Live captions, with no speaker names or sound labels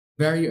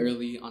Very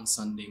early on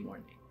Sunday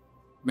morning,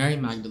 Mary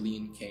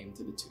Magdalene came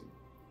to the tomb,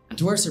 and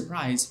to her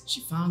surprise,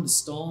 she found the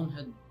stone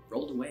had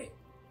rolled away.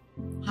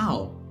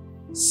 How?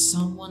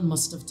 Someone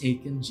must have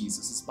taken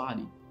Jesus'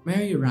 body.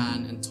 Mary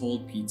ran and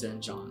told Peter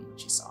and John what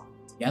she saw.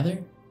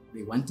 Together,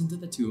 they went into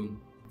the tomb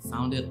and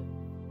found it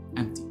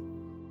empty.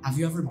 Have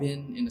you ever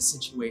been in a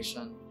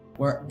situation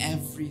where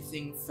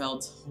everything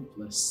felt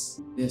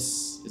hopeless?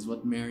 This is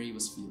what Mary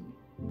was feeling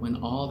when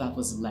all that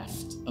was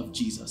left of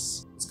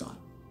Jesus was gone.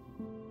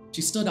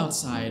 She stood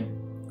outside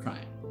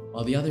crying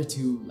while the other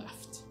two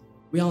left.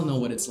 We all know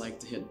what it's like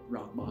to hit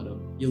rock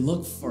bottom. You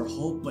look for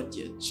hope, but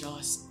you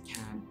just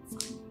can't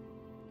find it.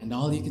 And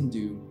all you can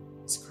do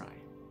is cry.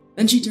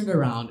 Then she turned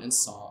around and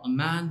saw a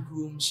man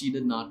whom she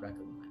did not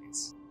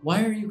recognize.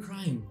 "Why are you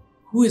crying?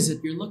 Who is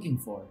it you're looking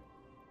for?"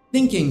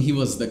 Thinking he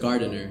was the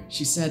gardener,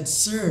 she said,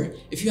 "Sir,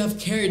 if you have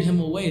carried him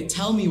away,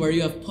 tell me where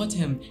you have put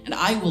him, and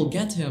I will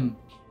get him."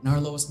 In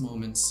our lowest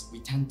moments, we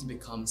tend to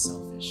become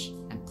selfish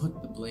and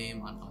put the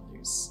blame on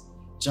others,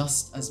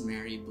 just as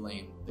Mary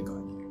blamed the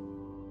gardener.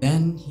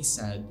 Then he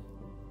said,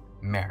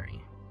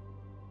 "Mary."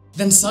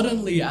 Then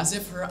suddenly, as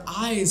if her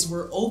eyes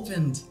were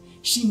opened,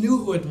 she knew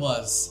who it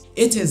was.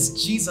 It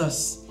is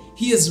Jesus.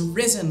 He is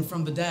risen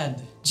from the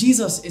dead.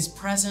 Jesus is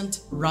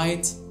present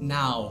right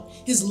now.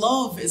 His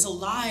love is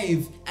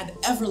alive and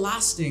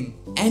everlasting.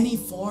 Any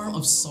form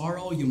of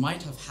sorrow you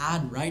might have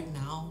had right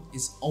now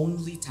is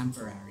only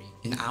temporary.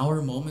 In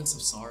our moments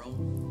of sorrow,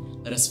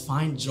 let us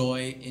find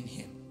joy in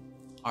Him,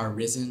 our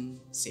risen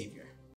Savior.